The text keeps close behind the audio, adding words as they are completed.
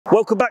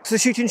Welcome back to the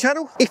shooting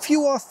channel. If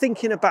you are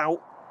thinking about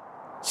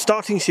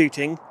starting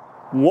shooting,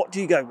 what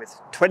do you go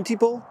with? 20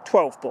 bore,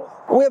 12 bore?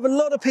 And we have a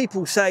lot of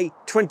people say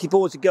 20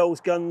 bores are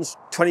girls' guns,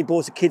 20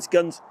 bores are kids'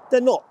 guns.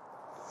 They're not.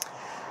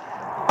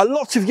 A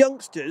lot of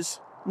youngsters,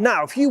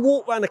 now if you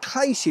walk around a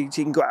clay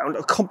shooting ground,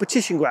 a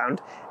competition ground,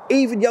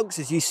 even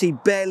youngsters, you see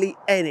barely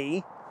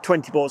any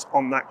 20 bores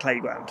on that clay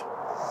ground.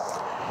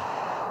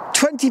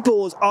 20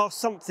 bores are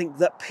something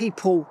that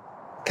people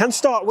can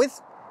start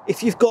with.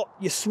 If you've got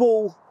your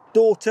small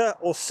daughter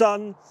or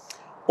son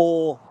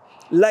or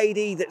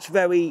lady that's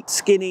very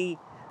skinny,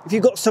 if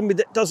you've got somebody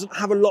that doesn't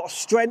have a lot of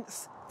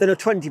strength, then a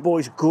 20 bore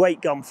is a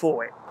great gun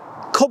for it.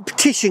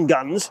 Competition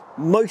guns,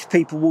 most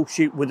people will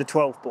shoot with a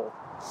 12 bore.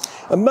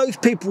 And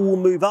most people will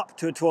move up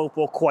to a 12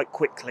 bore quite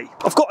quickly.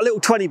 I've got a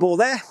little 20 bore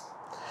there.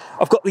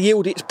 I've got the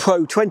enthusiast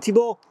Pro 20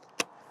 bore.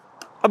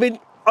 I mean,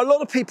 a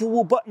lot of people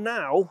will, but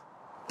now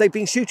they've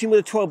been shooting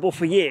with a 12 bore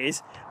for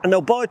years and they'll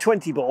buy a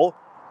 20 bore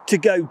to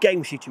go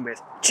game shooting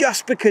with,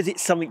 just because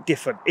it's something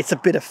different. It's a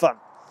bit of fun.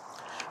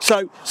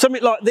 So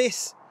something like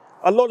this,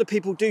 a lot of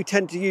people do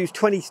tend to use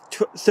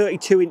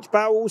 32 inch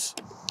barrels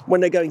when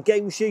they're going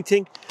game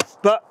shooting,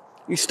 but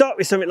you start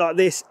with something like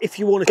this if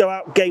you want to go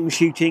out game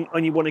shooting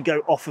and you want to go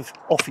off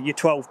of your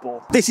 12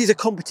 bore. This is a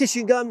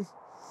competition gun.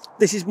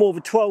 This is more of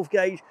a 12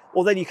 gauge,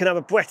 or then you can have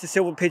a Bretta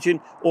Silver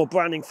Pigeon or a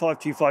Browning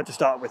 525 to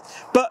start with.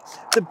 But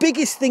the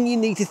biggest thing you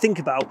need to think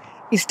about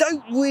is,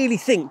 don't really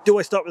think, do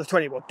I start with a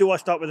 20 bore? Do I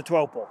start with a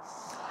 12 bore?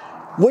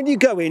 When you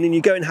go in and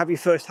you go and have your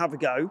first have a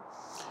go,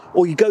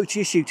 or you go to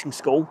your shooting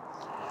school,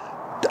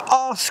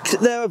 ask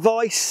their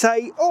advice,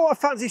 say, oh, I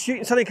fancy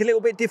shooting something a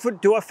little bit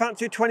different. Do I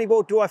fancy a 20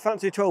 bore? Do I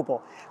fancy a 12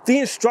 bore? The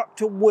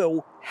instructor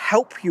will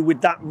help you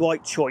with that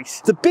right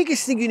choice. The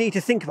biggest thing you need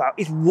to think about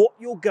is what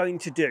you're going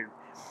to do.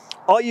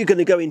 Are you going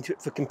to go into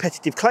it for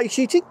competitive clay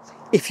shooting?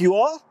 If you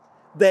are,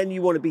 then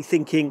you want to be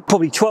thinking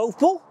probably 12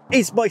 bore.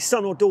 Is my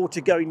son or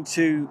daughter going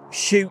to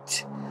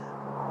shoot?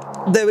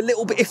 They're a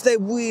little bit, if they're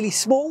really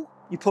small,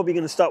 you're probably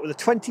going to start with a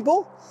 20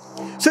 bore.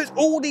 So it's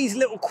all these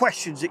little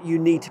questions that you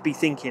need to be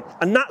thinking,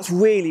 and that's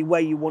really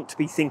where you want to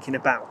be thinking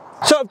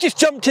about. So I've just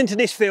jumped into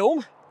this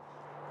film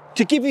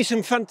to give you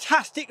some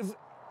fantastic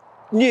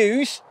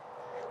news.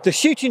 The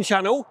shooting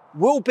channel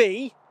will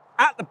be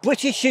at the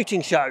British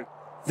Shooting Show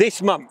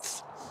this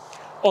month.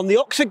 On the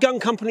Oxford Gun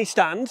Company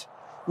stand,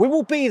 we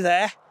will be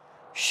there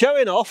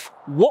showing off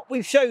what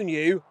we've shown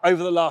you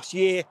over the last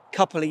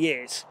couple of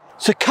years.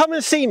 So come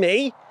and see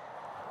me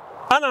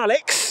and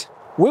Alex.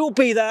 We'll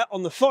be there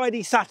on the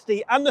Friday,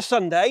 Saturday and the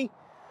Sunday.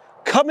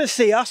 Come and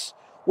see us.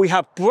 We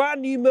have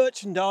brand new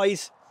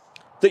merchandise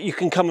that you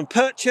can come and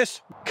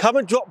purchase. Come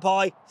and drop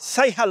by,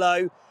 say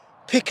hello,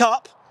 pick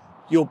up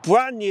your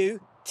brand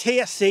new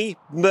TSC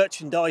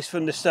merchandise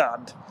from the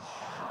stand.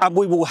 And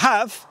we will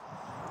have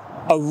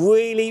a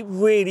really,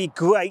 really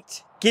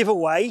great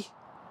giveaway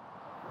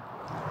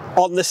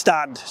on the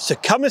stand. So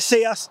come and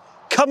see us,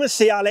 come and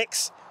see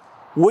Alex.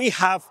 We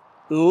have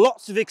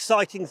lots of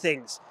exciting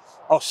things.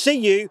 I'll see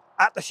you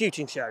at the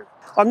shooting show.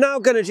 I'm now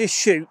going to just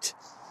shoot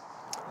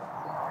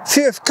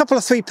a couple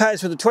of 3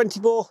 pairs with a 20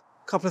 bore,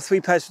 a couple of 3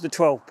 pairs with a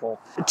 12 bore,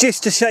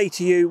 just to say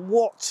to you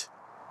what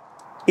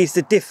is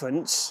the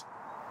difference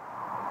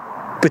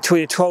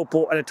between a 12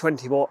 bore and a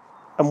 20 bore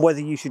and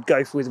whether you should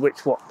go with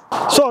which one.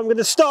 So I'm going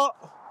to start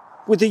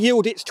with the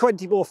enthusiast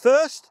 20 bore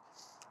first,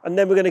 and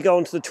then we're going to go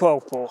on to the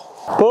 12 bore.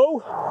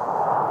 Ball.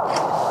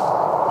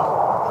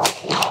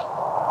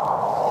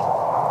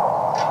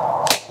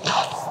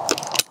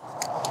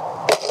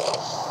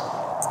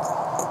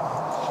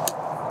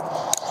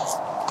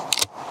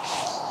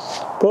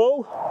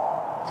 Ball.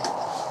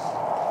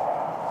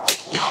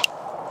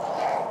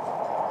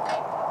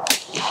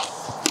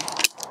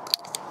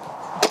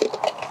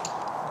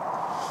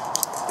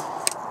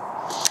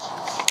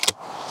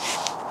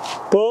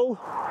 Ball.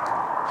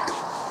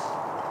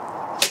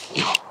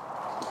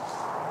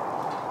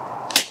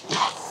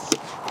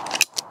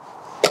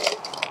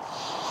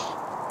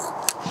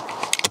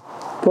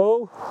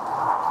 Ball.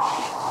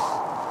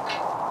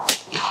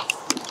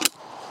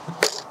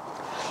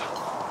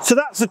 So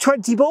that's the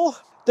 20 bore.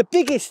 The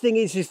biggest thing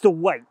is the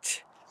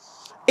weight.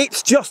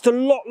 It's just a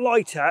lot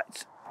lighter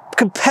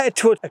compared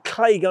to a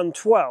clay gun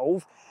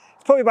 12.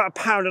 It's probably about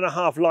 1.5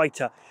 pounds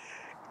lighter.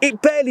 It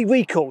barely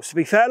recoils, to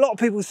be fair. A lot of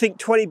people think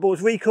 20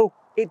 bores recoil.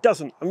 It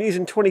doesn't. I'm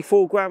using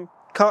 24 gram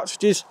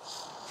cartridges.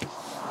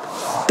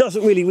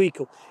 Doesn't really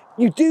recoil.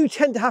 You do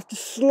tend to have to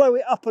slow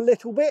it up a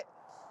little bit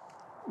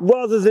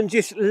rather than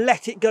just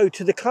let it go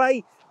to the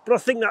clay. But I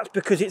think that's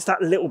because it's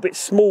that little bit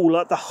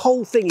smaller. The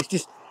whole thing is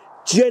just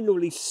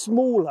generally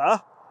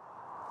smaller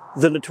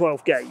than a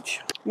 12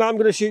 gauge. Now I'm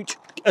going to shoot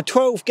a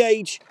 12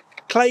 gauge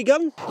clay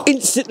gun.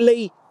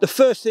 Instantly, the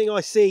first thing I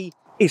see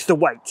is the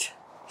weight.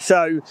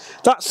 So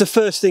that's the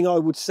first thing I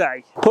would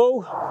say.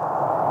 Pull.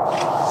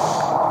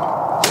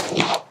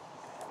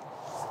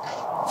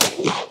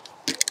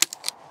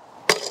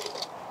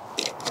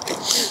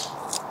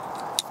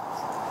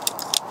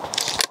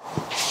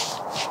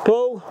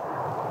 Pull.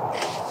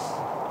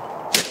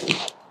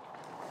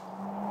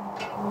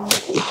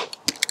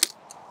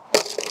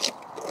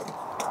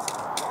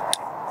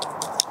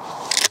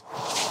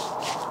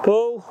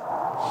 pull,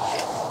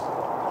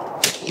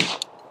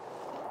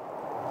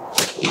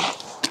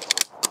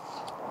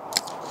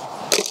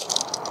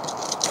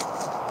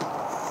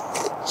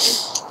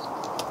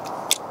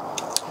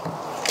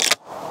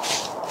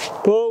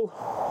 pull,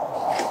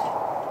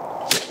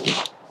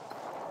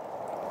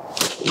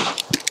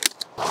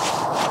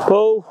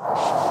 pull,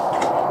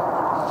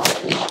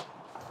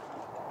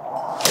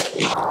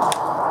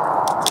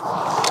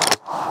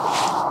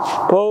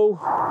 pull,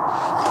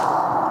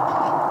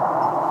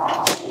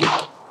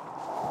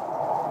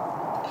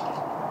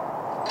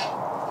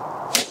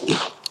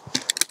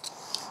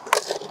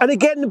 and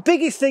again, the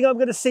biggest thing I'm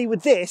going to see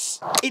with this,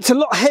 it's a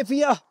lot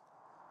heavier,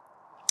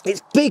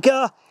 it's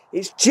bigger,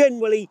 it's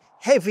generally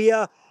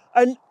heavier,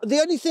 and the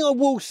only thing I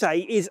will say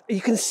is you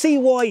can see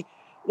why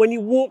when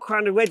you walk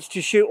around a register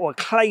shoot or a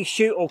clay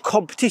shoot or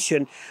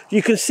competition,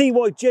 you can see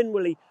why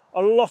generally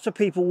a lot of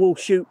people will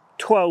shoot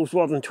 12s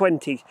rather than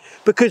 20s,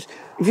 because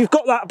if you've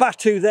got that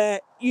Batu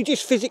there, you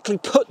just physically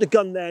put the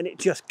gun there and it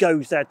just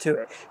goes there to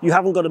it. You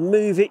haven't got to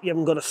move it, you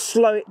haven't got to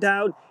slow it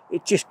down,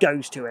 it just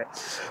goes to it.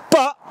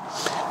 But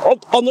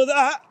on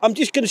that, I'm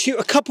just going to shoot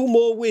a couple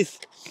more with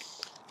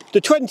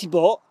the 20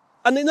 bore,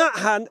 and in that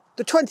hand,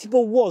 the 20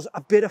 bore was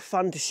a bit of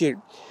fun to shoot.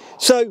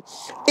 So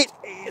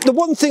the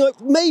one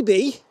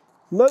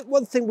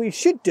thing we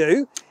should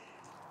do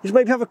is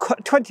maybe have a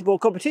 20 bore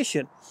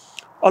competition.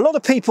 A lot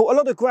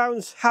of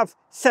grounds have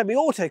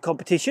semi-auto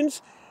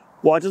competitions.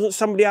 Why doesn't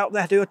somebody out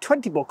there do a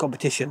 20 bore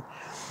competition?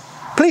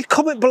 Please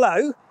comment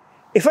below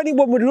if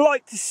anyone would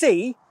like to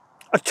see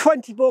a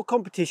 20 bore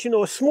competition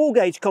or a small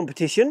gauge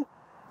competition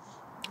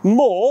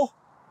more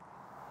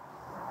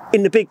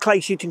in the big clay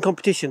shooting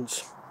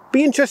competitions.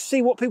 Be interested to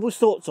see what people's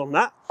thoughts on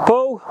that.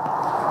 Pull.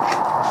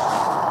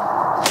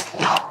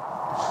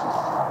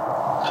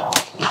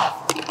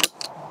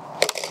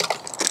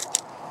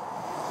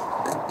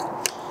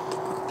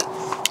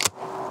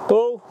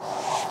 Pull.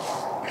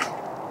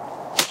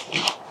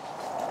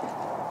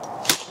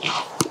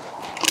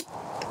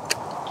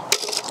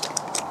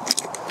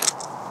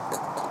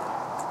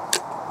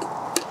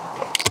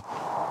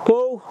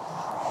 Pull.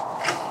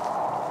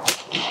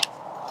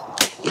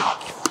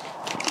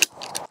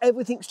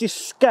 Everything's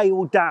just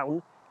scaled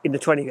down in the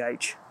 20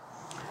 gauge.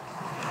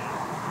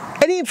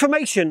 Any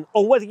information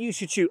on whether you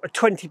should shoot a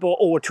 20 bore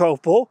or a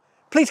 12 bore,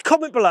 please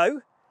comment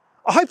below.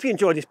 I hope you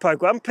enjoyed this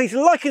programme. Please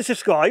like and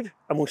subscribe,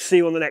 and we'll see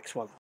you on the next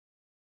one.